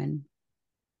of women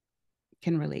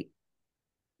can relate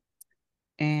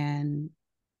and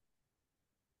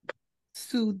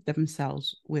soothe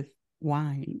themselves with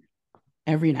wine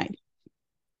every night.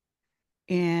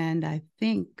 And I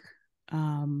think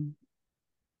a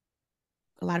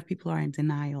lot of people are in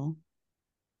denial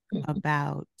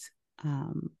about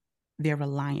their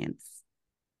reliance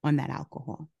on that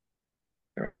alcohol.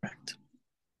 Correct.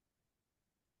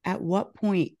 At what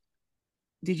point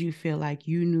did you feel like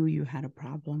you knew you had a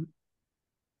problem?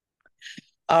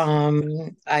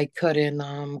 I couldn't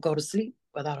go to sleep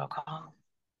without alcohol.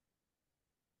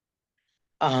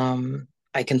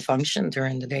 I can function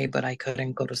during the day, but I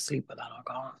couldn't go to sleep without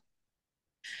alcohol.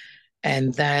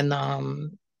 And then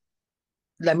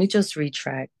let me just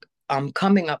retract.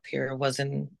 Coming up here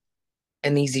wasn't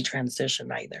an easy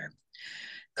transition either.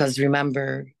 Because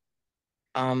remember,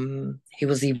 he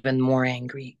was even more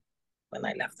angry when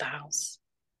I left the house.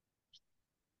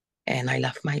 And I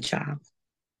left my job.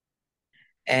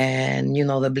 And,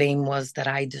 the blame was that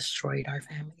I destroyed our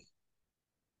family.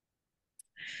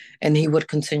 And he would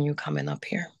continue coming up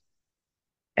here.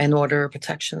 And order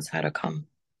protections had to come.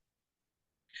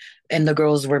 And the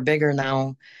girls were bigger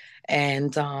now.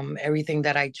 And everything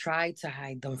that I tried to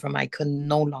hide them from, I could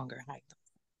no longer hide them.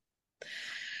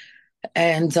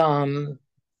 And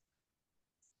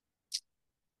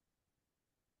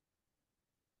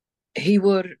he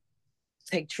would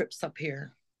take trips up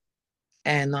here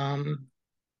and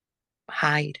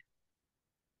hide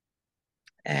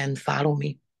and follow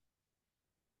me.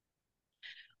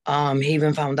 He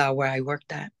even found out where I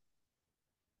worked at.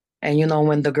 And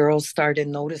when the girls started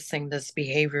noticing this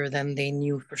behavior, then they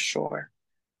knew for sure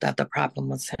that the problem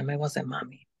was him. It wasn't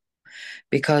mommy.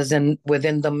 Because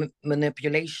within the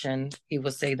manipulation, he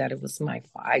would say that it was my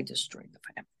fault. I destroyed the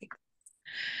family.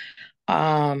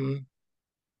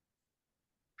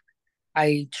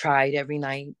 I tried every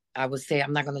night. I would say,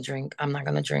 I'm not going to drink. I'm not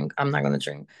going to drink. I'm not going to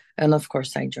drink. And of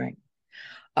course I drank.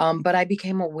 But I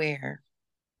became aware.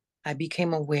 I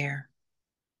became aware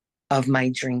of my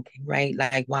drinking, right?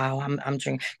 Like, wow, I'm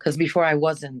drinking. Because before I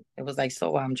wasn't. It was like,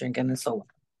 so I'm drinking, and so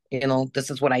this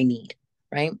is what I need,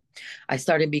 right? I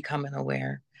started becoming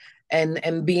aware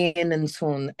and being in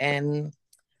tune. And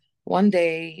one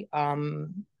day,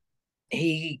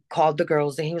 he called the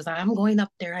girls and he was like, I'm going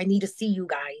up there. I need to see you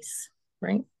guys,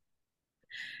 right?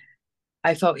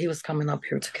 I felt he was coming up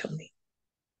here to kill me.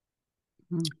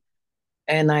 Mm.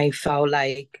 And I felt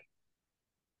like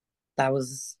that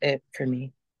was it for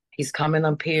me. He's coming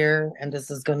up here and this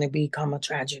is going to become a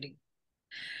tragedy.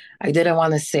 I didn't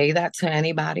want to say that to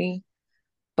anybody,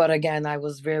 but again, I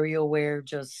was very aware,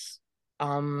 just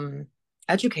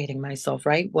educating myself,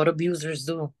 right? What abusers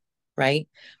do, right?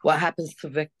 What happens to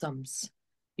victims,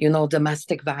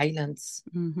 domestic violence,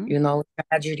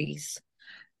 tragedies.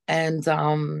 And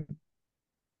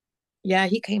yeah,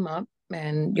 he came up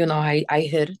and, I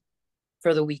hid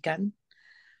for the weekend.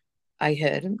 I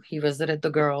hid. He visited the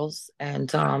girls.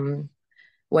 And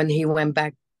when he went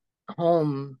back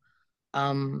home,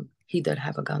 he did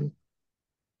have a gun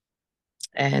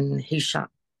and he shot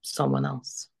someone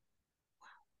else.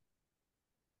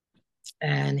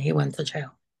 And he went to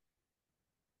jail.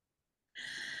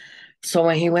 So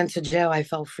when he went to jail, I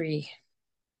felt free.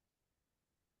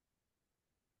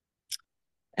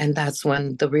 And that's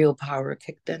when the real power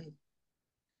kicked in.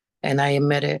 And I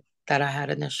admitted that I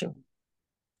had an issue.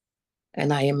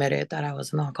 And I admitted that I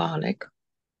was an alcoholic.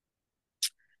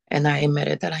 And I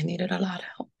admitted that I needed a lot of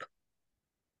help.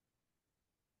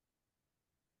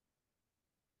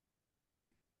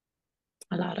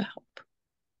 a lot of help.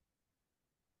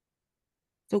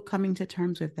 So coming to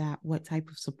terms with that, what type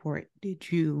of support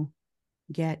did you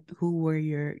get? Who were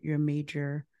your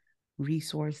major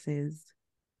resources?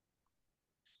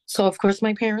 So, of course,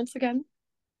 my parents again,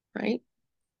 right?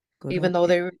 Good Even old though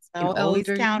they were parents. Can now always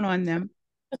elderly. count on them.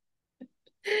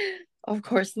 Of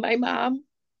course, my mom,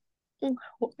 and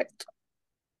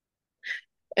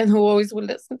who always would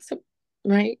listen to me,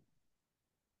 right?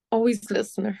 Always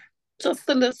listener, just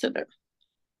a listener.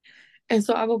 And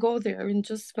so I will go there and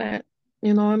just vent,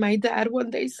 and my dad one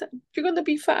day said, "You're going to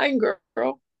be fine,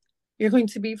 girl. You're going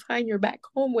to be fine. You're back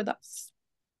home with us.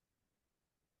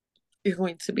 You're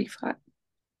going to be fine."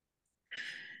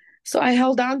 So I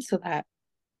held on to that.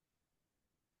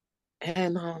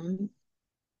 And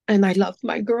I loved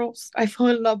my girls. I fell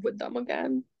in love with them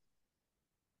again.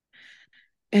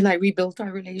 And I rebuilt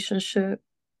our relationship.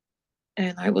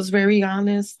 And I was very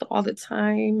honest all the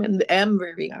time and am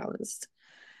very honest.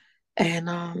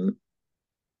 And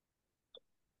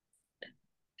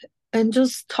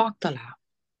just talked a lot.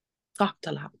 Talked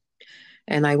a lot.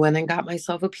 And I went and got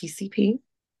myself a PCP,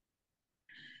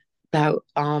 that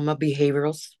a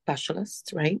behavioral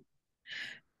specialist, right?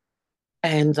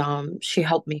 And she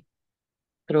helped me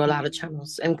through a lot of Mm.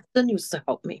 channels and continues to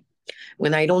help me.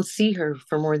 When I don't see her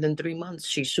for more than 3 months,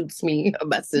 she shoots me a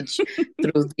message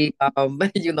through the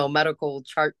medical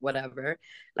chart, whatever.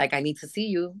 Like, I need to see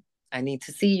you. I need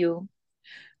to see you.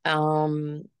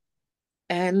 Um,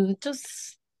 and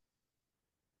just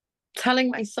telling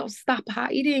myself, stop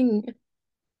hiding,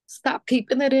 stop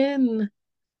keeping it in.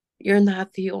 You're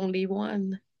not the only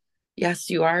one. Yes,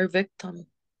 you are a victim.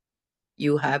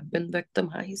 You have been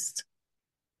victimized.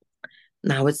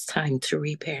 Now it's time to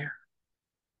repair.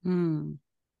 Mm.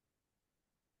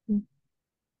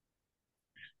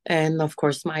 And of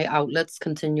course, my outlets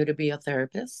continue to be a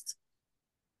therapist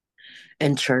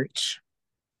and church,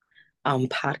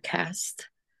 podcast,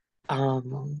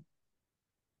 um,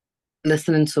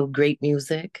 listening to great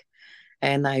music,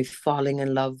 and I'm falling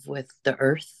in love with the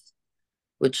earth,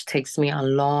 which takes me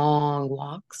on long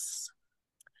walks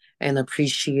and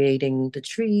appreciating the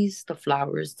trees, the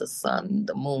flowers, the sun,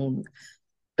 the moon,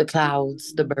 the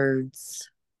clouds, the birds,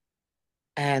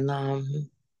 and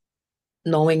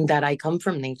knowing that I come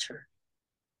from nature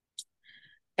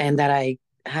and that I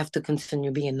have to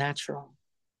continue being natural.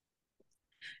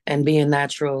 And being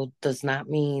natural does not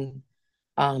mean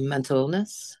mental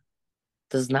illness,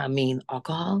 does not mean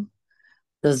alcohol,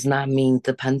 does not mean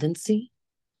dependency,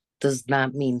 does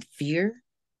not mean fear,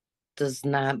 does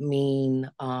not mean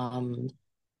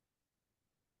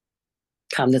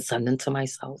condescending to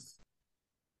myself.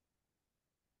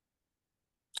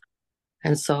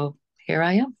 And so here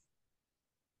I am.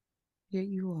 Here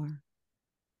you are.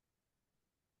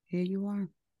 Here you are.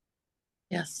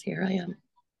 Yes, here I am.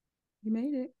 You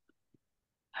made it.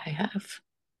 I have.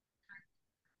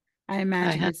 I I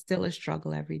imagine have. it's still a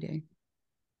struggle every day.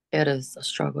 It is a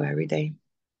struggle every day.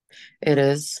 It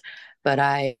is. But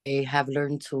I have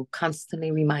learned to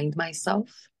constantly remind myself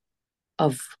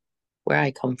of where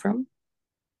I come from,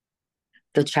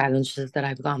 the challenges that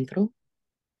I've gone through,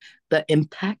 the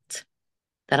impact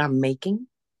that I'm making.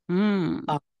 Mm.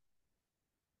 Uh,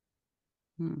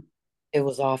 Mm. it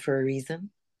was all for a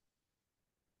reason.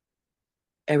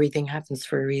 Everything happens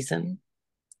for a reason.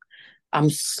 I'm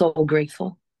so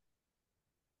grateful,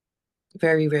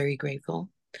 very, very grateful.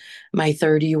 My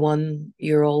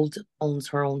 31-year-old owns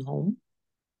her own home.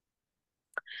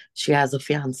 She has a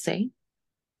fiance.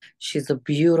 She's a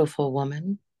beautiful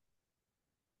woman.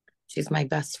 She's my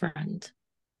best friend.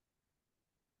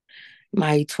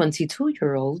 My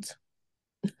 22-year-old,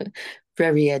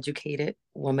 very educated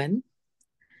woman,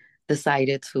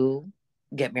 decided to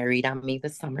get married on me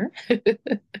this summer,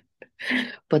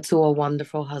 but to a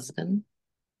wonderful husband,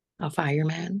 a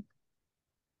fireman.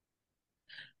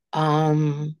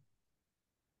 Um,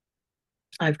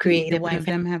 I've Neither created one my of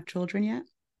family. them have children yet?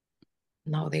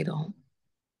 No, they don't.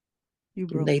 You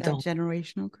broke They that don't.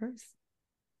 generational curse.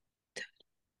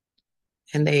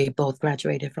 And they both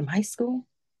graduated from high school.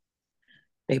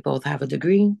 They both have a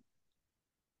degree.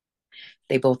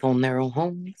 They both own their own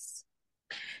homes.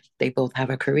 They both have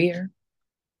a career.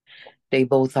 They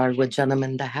both are with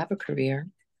gentlemen that have a career.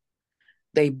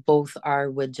 They both are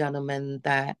with gentlemen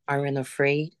that aren't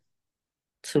afraid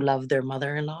to love their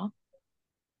mother in law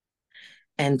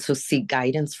and to seek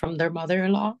guidance from their mother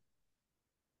in law,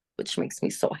 which makes me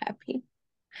so happy.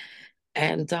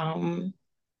 And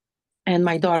and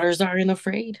my daughters aren't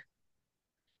afraid.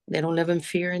 They don't live in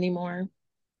fear anymore.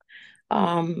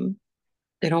 Um,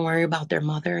 they don't worry about their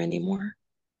mother anymore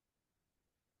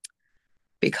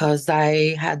because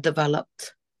I had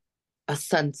developed a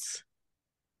sense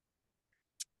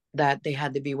that they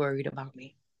had to be worried about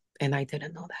me. And I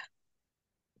didn't know that.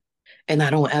 And I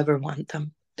don't ever want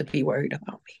them to be worried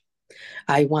about me.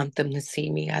 I want them to see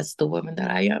me as the woman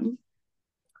that I am,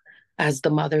 as the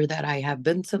mother that I have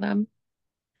been to them,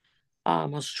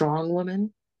 a strong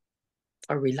woman,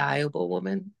 a reliable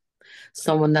woman,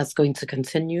 someone that's going to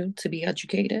continue to be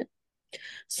educated,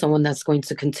 someone that's going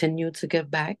to continue to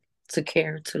give back, to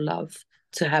care, to love,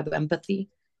 to have empathy.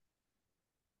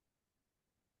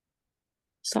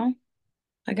 So,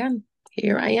 again,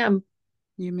 here I am.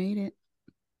 You made it.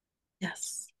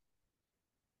 Yes.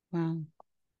 Wow.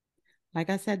 Like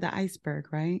I said, the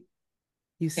iceberg, right?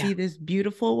 You see Yeah. this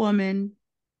beautiful woman,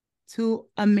 two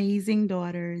amazing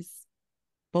daughters,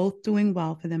 both doing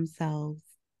well for themselves.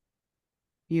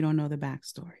 You don't know the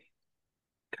backstory.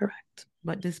 Correct.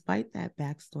 But despite that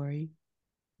backstory,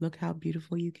 look how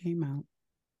beautiful you came out.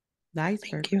 The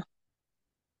iceberg. Thank you.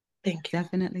 Thank you.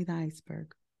 Definitely the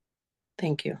iceberg.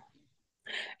 Thank you.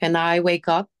 And I wake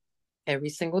up every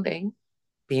single day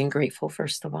being grateful,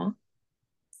 first of all,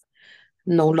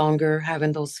 no longer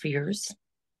having those fears.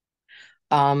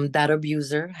 That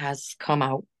abuser has come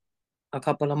out a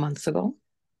couple of months ago.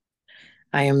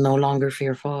 I am no longer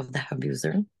fearful of that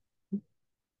abuser.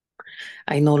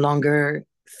 I no longer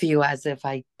feel as if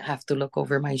I have to look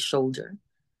over my shoulder,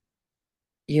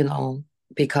 you know,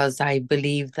 because I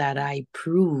believe that I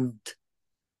proved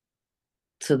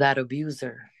to that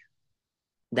abuser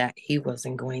that he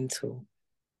wasn't going to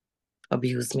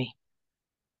abuse me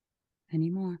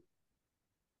Anymore.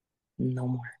 no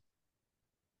more.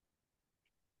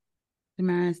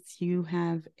 Damaris, you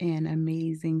have an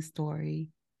amazing story.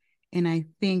 And I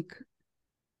think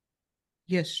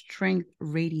your strength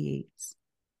radiates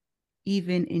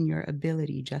even in your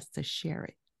ability just to share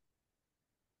it.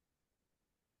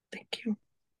 Thank you.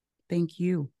 Thank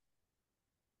you.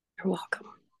 You're welcome.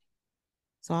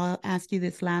 So I'll ask you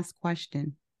this last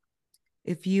question.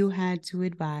 If you had to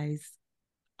advise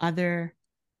other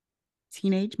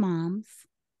teenage moms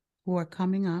who are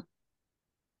coming up,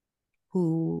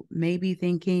 who may be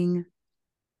thinking,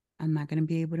 I'm not going to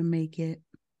be able to make it,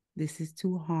 this is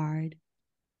too hard,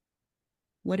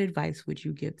 what advice would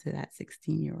you give to that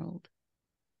 16-year-old?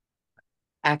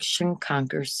 Action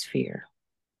conquers fear.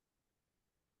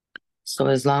 So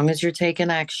as long as you're taking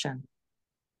action,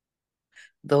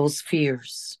 those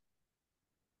fears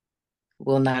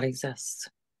will not exist.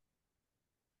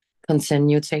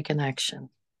 Continue taking action,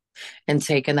 and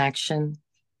taking action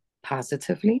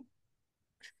positively,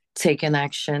 taking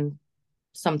action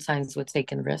sometimes with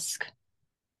taking risk,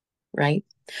 right?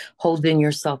 Holding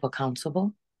yourself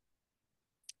accountable,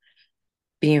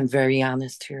 being very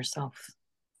honest to yourself,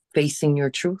 facing your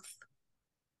truth,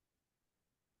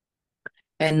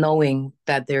 and knowing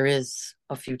that there is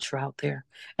a future out there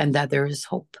and that there is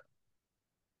hope.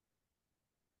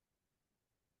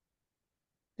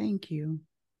 Thank you.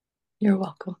 You're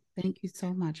welcome. Thank you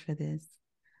so much for this.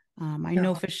 I You're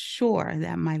know welcome. for sure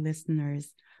that my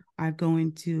listeners are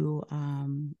going to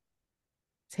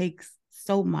take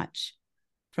so much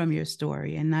from your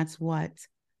story. And that's what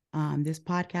this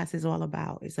podcast is all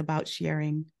about. It's about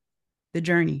sharing the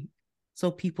journey so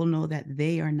people know that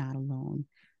they are not alone,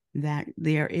 that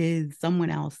there is someone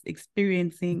else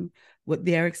experiencing what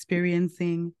they're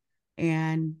experiencing,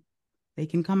 and they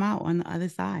can come out on the other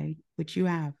side, which you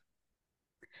have.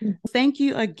 Thank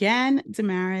you again,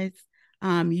 Damaris.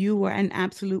 You were an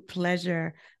absolute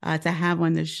pleasure to have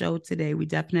on the show today. We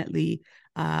definitely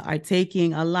are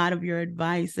taking a lot of your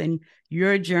advice and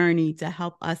your journey to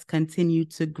help us continue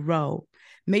to grow.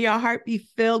 May your heart be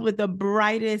filled with the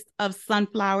brightest of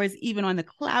sunflowers, even on the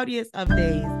cloudiest of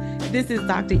days. This is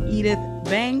Dr. Edith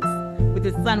Banks with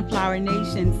the Sunflower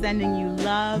Nation, sending you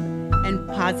love and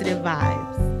positive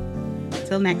vibes.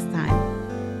 Till next time.